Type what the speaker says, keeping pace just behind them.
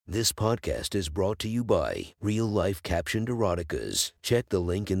This podcast is brought to you by Real Life Captioned Eroticas. Check the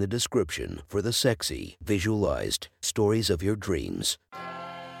link in the description for the sexy, visualized stories of your dreams.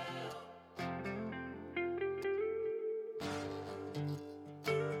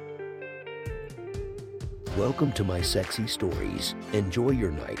 Welcome to my sexy stories. Enjoy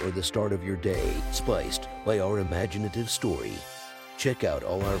your night or the start of your day, spiced by our imaginative story. Check out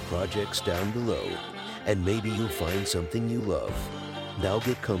all our projects down below, and maybe you'll find something you love. Now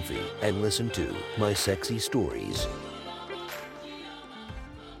get comfy and listen to my sexy stories.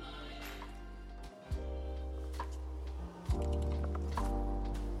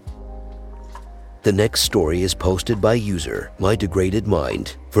 The next story is posted by user My Degraded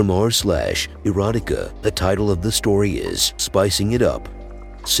Mind from r/erotica. The title of the story is Spicing It Up.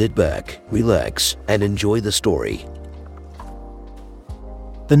 Sit back, relax, and enjoy the story.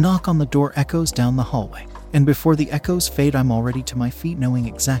 The knock on the door echoes down the hallway, and before the echoes fade, I'm already to my feet, knowing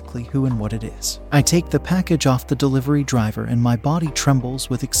exactly who and what it is. I take the package off the delivery driver and my body trembles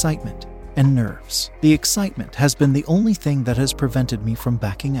with excitement and nerves. The excitement has been the only thing that has prevented me from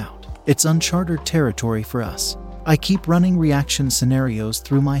backing out. It's uncharted territory for us. I keep running reaction scenarios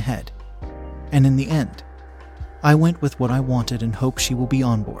through my head, and in the end, I went with what I wanted and hope she will be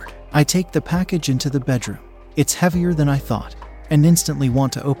on board. I take the package into the bedroom. It's heavier than I thought, and instantly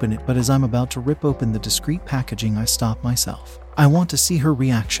want to open it, but as I'm about to rip open the discreet packaging, I stop myself. I want to see her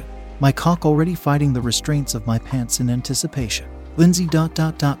reaction, my cock already fighting the restraints of my pants in anticipation. Lindsay ... babe ...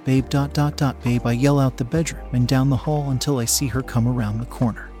 babe. I yell out the bedroom and down the hall until I see her come around the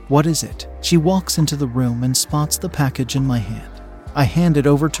corner. What is it? She walks into the room and spots the package in my hand. I hand it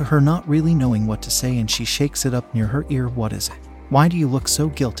over to her, not really knowing what to say, and she shakes it up near her ear. What is it? Why do you look so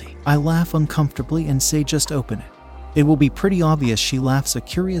guilty? I laugh uncomfortably and say, just open it. It will be pretty obvious. She laughs a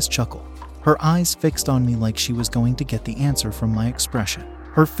curious chuckle, her eyes fixed on me like she was going to get the answer from my expression.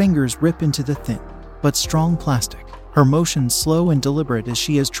 Her fingers rip into the thin but strong plastic, her motions slow and deliberate as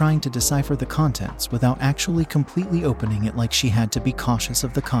she is trying to decipher the contents without actually completely opening it, like she had to be cautious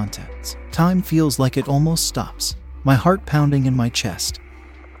of the contents. Time feels like it almost stops, my heart pounding in my chest,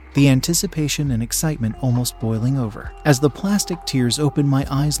 the anticipation and excitement almost boiling over. As the plastic tears open, my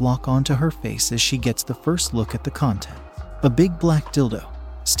eyes lock onto her face as she gets the first look at the content. A big black dildo,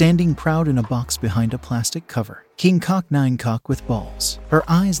 standing proud in a box behind a plastic cover. King cock, 9 cock with balls. Her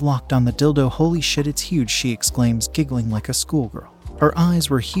eyes locked on the dildo. Holy shit, it's huge, she exclaims, giggling like a schoolgirl. Her eyes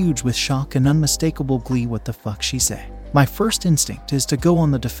were huge with shock and unmistakable glee. What the fuck, she say? My first instinct is to go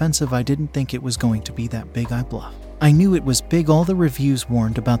on the defensive. I didn't think it was going to be that big, I bluff. I knew it was big. All the reviews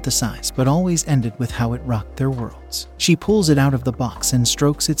warned about the size, but always ended with how it rocked their worlds. She pulls it out of the box and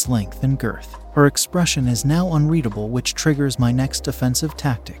strokes its length and girth. Her expression is now unreadable, which triggers my next defensive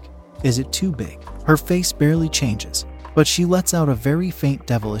tactic. Is it too big? Her face barely changes, but she lets out a very faint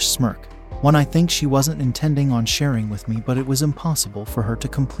devilish smirk, one I think she wasn't intending on sharing with me, but it was impossible for her to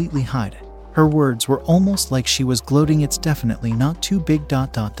completely hide it. Her words were almost like she was gloating. It's definitely not too big ...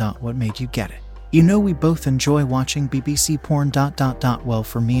 What made you get it? You know we both enjoy watching BBC porn ... Well,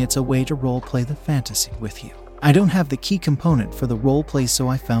 for me it's a way to roleplay the fantasy with you. I don't have the key component for the roleplay, so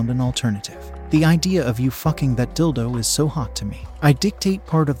I found an alternative. The idea of you fucking that dildo is so hot to me. I dictate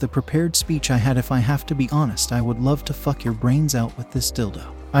part of the prepared speech I had. If I have to be honest, I would love to fuck your brains out with this dildo.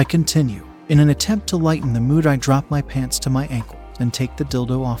 I continue. In an attempt to lighten the mood, I drop my pants to my ankles and take the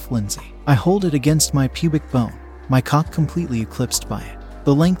dildo off Lindsay. I hold it against my pubic bone, my cock completely eclipsed by it.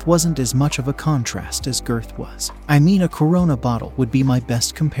 The length wasn't as much of a contrast as girth was. I mean, a Corona bottle would be my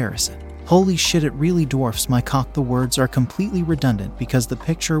best comparison. Holy shit, it really dwarfs my cock. The words are completely redundant because the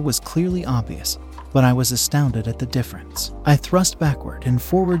picture was clearly obvious, but I was astounded at the difference. I thrust backward and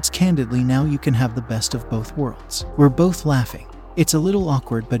forwards candidly. Now you can have the best of both worlds. We're both laughing. It's a little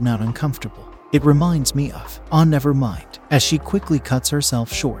awkward but not uncomfortable. It reminds me of, oh, never mind, as she quickly cuts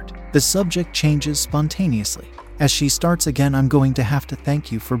herself short. The subject changes spontaneously. As she starts again, I'm going to have to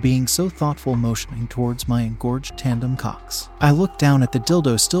thank you for being so thoughtful, motioning towards my engorged tandem cocks. I look down at the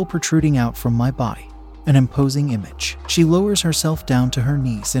dildo still protruding out from my body, an imposing image. She lowers herself down to her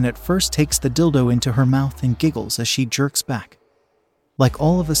knees and at first takes the dildo into her mouth and giggles as she jerks back. Like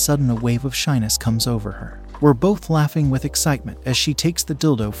all of a sudden a wave of shyness comes over her. We're both laughing with excitement as she takes the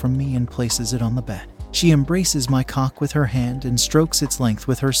dildo from me and places it on the bed. She embraces my cock with her hand and strokes its length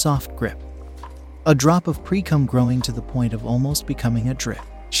with her soft grip, a drop of pre-cum growing to the point of almost becoming a drip.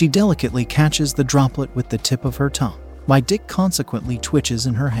 She delicately catches the droplet with the tip of her tongue. My dick consequently twitches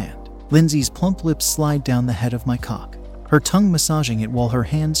in her hand. Lindsay's plump lips slide down the head of my cock, her tongue massaging it while her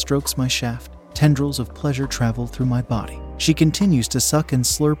hand strokes my shaft. Tendrils of pleasure travel through my body. She continues to suck and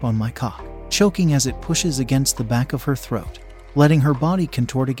slurp on my cock, choking as it pushes against the back of her throat. letting her body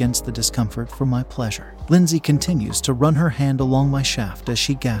contort against the discomfort for my pleasure. Lindsay continues to run her hand along my shaft as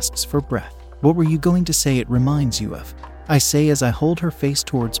she gasps for breath. What were you going to say it reminds you of? I say as I hold her face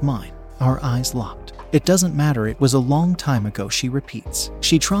towards mine, our eyes locked. It doesn't matter, it was a long time ago, she repeats.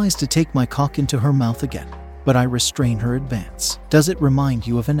 She tries to take my cock into her mouth again, but I restrain her advance. Does it remind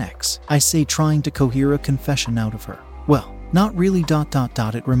you of an ex? I say, trying to cohere a confession out of her. Well, not really ...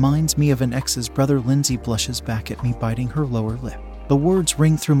 It reminds me of an ex's brother. Lindsay blushes back at me, biting her lower lip. The words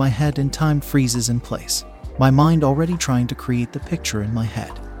ring through my head and time freezes in place, my mind already trying to create the picture in my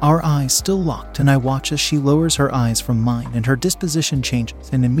head. Our eyes still locked, and I watch as she lowers her eyes from mine and her disposition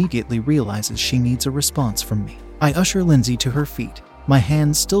changes and immediately realizes she needs a response from me. I usher Lindsay to her feet, my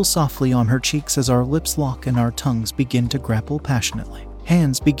hands still softly on her cheeks as our lips lock and our tongues begin to grapple passionately.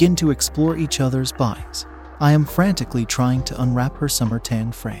 Hands begin to explore each other's bodies. I am frantically trying to unwrap her summer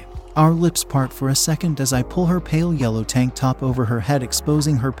tan frame. Our lips part for a second as I pull her pale yellow tank top over her head,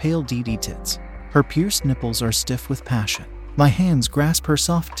 exposing her pale DD tits. Her pierced nipples are stiff with passion. My hands grasp her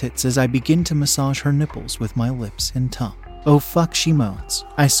soft tits as I begin to massage her nipples with my lips and tongue. Oh fuck, she moans.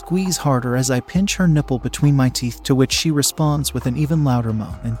 I squeeze harder as I pinch her nipple between my teeth, to which she responds with an even louder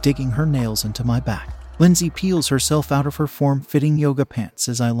moan and digging her nails into my back. Lindsay peels herself out of her form-fitting yoga pants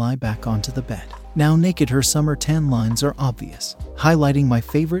as I lie back onto the bed. Now naked, her summer tan lines are obvious, highlighting my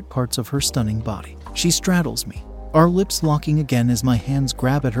favorite parts of her stunning body. She straddles me, our lips locking again as my hands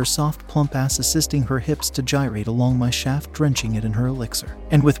grab at her soft plump ass, assisting her hips to gyrate along my shaft, drenching it in her elixir.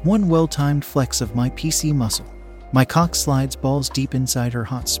 And with one well-timed flex of my PC muscle, my cock slides balls deep inside her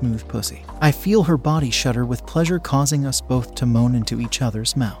hot, smooth pussy. I feel her body shudder with pleasure, causing us both to moan into each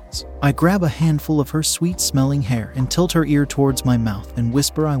other's mouths. I grab a handful of her sweet-smelling hair and tilt her ear towards my mouth and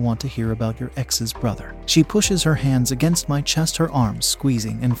whisper, I want to hear about your ex's brother. She pushes her hands against my chest, her arms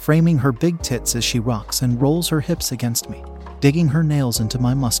squeezing and framing her big tits as she rocks and rolls her hips against me, digging her nails into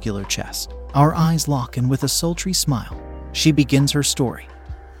my muscular chest. Our eyes lock, and with a sultry smile, she begins her story.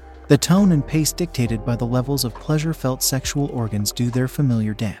 The tone and pace dictated by the levels of pleasure felt. Sexual organs do their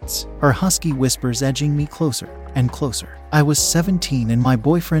familiar dance, her husky whispers edging me closer and closer. I was 17 and my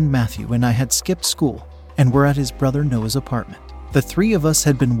boyfriend Matthew and I had skipped school and were at his brother Noah's apartment. The three of us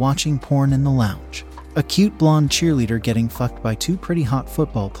had been watching porn in the lounge, a cute blonde cheerleader getting fucked by two pretty hot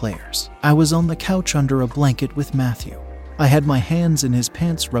football players. I was on the couch under a blanket with Matthew. I had my hands in his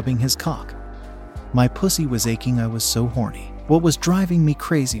pants rubbing his cock. My pussy was aching, I was so horny. What was driving me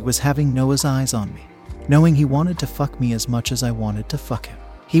crazy was having Noah's eyes on me, knowing he wanted to fuck me as much as I wanted to fuck him.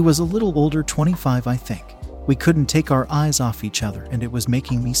 He was a little older, 25 I think. We couldn't take our eyes off each other and it was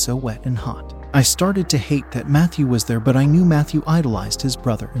making me so wet and hot. I started to hate that Matthew was there, but I knew Matthew idolized his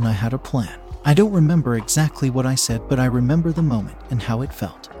brother and I had a plan. I don't remember exactly what I said, but I remember the moment and how it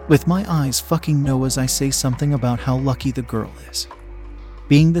felt. With my eyes fucking Noah's, I say something about how lucky the girl is,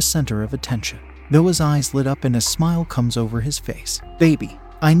 being the center of attention. Noah's eyes lit up and a smile comes over his face. Baby,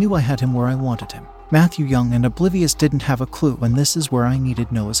 I knew I had him where I wanted him. Matthew, young and oblivious, didn't have a clue, and this is where I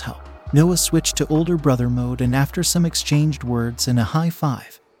needed Noah's help. Noah switched to older brother mode, and after some exchanged words and a high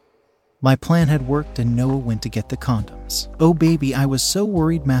five, my plan had worked and Noah went to get the condoms. Oh baby, I was so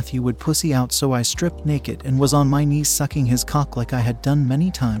worried Matthew would pussy out, so I stripped naked and was on my knees sucking his cock like I had done many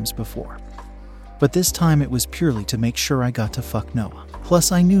times before. But this time it was purely to make sure I got to fuck Noah.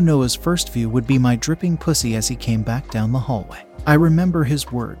 Plus I knew Noah's first view would be my dripping pussy as he came back down the hallway. I remember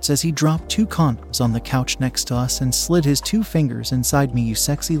his words as he dropped two condoms on the couch next to us and slid his 2 fingers inside me. You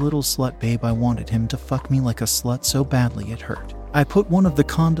sexy little slut, babe. I wanted him to fuck me like a slut so badly it hurt. I put one of the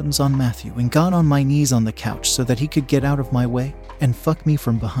condoms on Matthew and got on my knees on the couch so that he could get out of my way and fuck me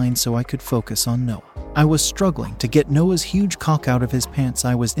from behind so I could focus on Noah. I was struggling to get Noah's huge cock out of his pants.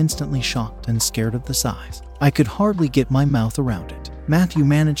 I was instantly shocked and scared of the size. I could hardly get my mouth around it. Matthew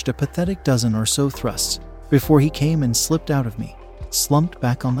managed a pathetic dozen or so thrusts before he came and slipped out of me, slumped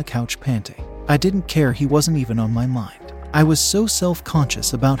back on the couch panting. I didn't care, he wasn't even on my mind. I was so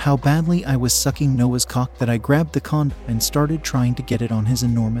self-conscious about how badly I was sucking Noah's cock that I grabbed the condom and started trying to get it on his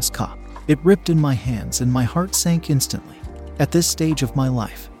enormous cock. It ripped in my hands and my heart sank instantly. At this stage of my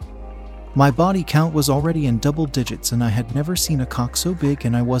life, my body count was already in double digits and I had never seen a cock so big,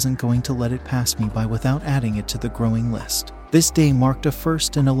 and I wasn't going to let it pass me by without adding it to the growing list. This day marked a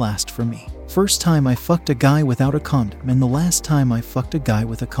first and a last for me. First time I fucked a guy without a condom, and the last time I fucked a guy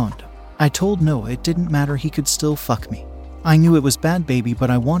with a condom. I told Noah it didn't matter, he could still fuck me. I knew it was bad, baby, but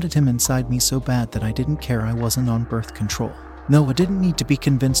I wanted him inside me so bad that I didn't care I wasn't on birth control. Noah didn't need to be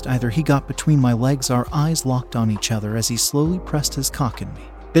convinced either. He got between my legs, our eyes locked on each other as he slowly pressed his cock in me.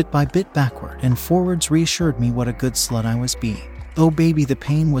 Bit by bit, backward and forwards, reassured me what a good slut I was being. Oh baby, the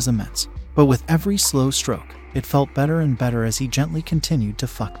pain was immense, but with every slow stroke, It felt better and better as he gently continued to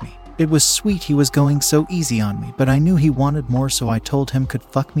fuck me. It was sweet he was going so easy on me, but I knew he wanted more, so I told him could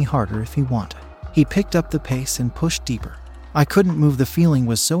fuck me harder if he wanted. He picked up the pace and pushed deeper. I couldn't move. The feeling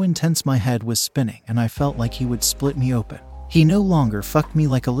was so intense my head was spinning and I felt like he would split me open. He no longer fucked me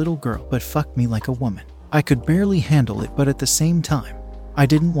like a little girl but fucked me like a woman. I could barely handle it, but at the same time, I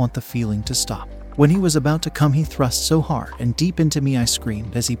didn't want the feeling to stop. When he was about to come, he thrust so hard and deep into me I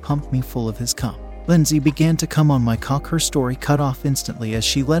screamed as he pumped me full of his cum. Lindsay began to come on my cock. Her story cut off instantly as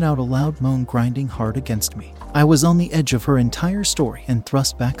she let out a loud moan, grinding hard against me. I was on the edge of her entire story and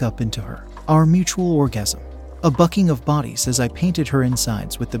thrust back up into her. Our mutual orgasm. A bucking of bodies as I painted her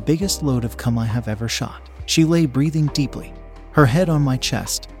insides with the biggest load of cum I have ever shot. She lay breathing deeply, her head on my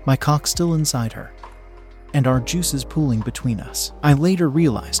chest, my cock still inside her, and our juices pooling between us. I later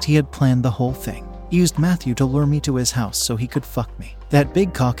realized he had planned the whole thing. Used Matthew to lure me to his house so he could fuck me. That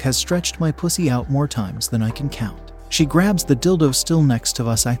big cock has stretched my pussy out more times than I can count. She grabs the dildo still next to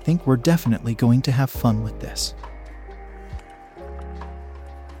us. I think we're definitely going to have fun with this.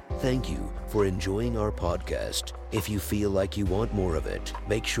 Thank you for enjoying our podcast. If you feel like you want more of it,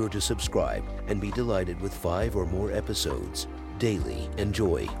 make sure to subscribe and be delighted with 5 or more episodes daily.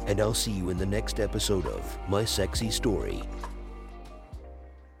 Enjoy, and I'll see you in the next episode of My Sexy Story.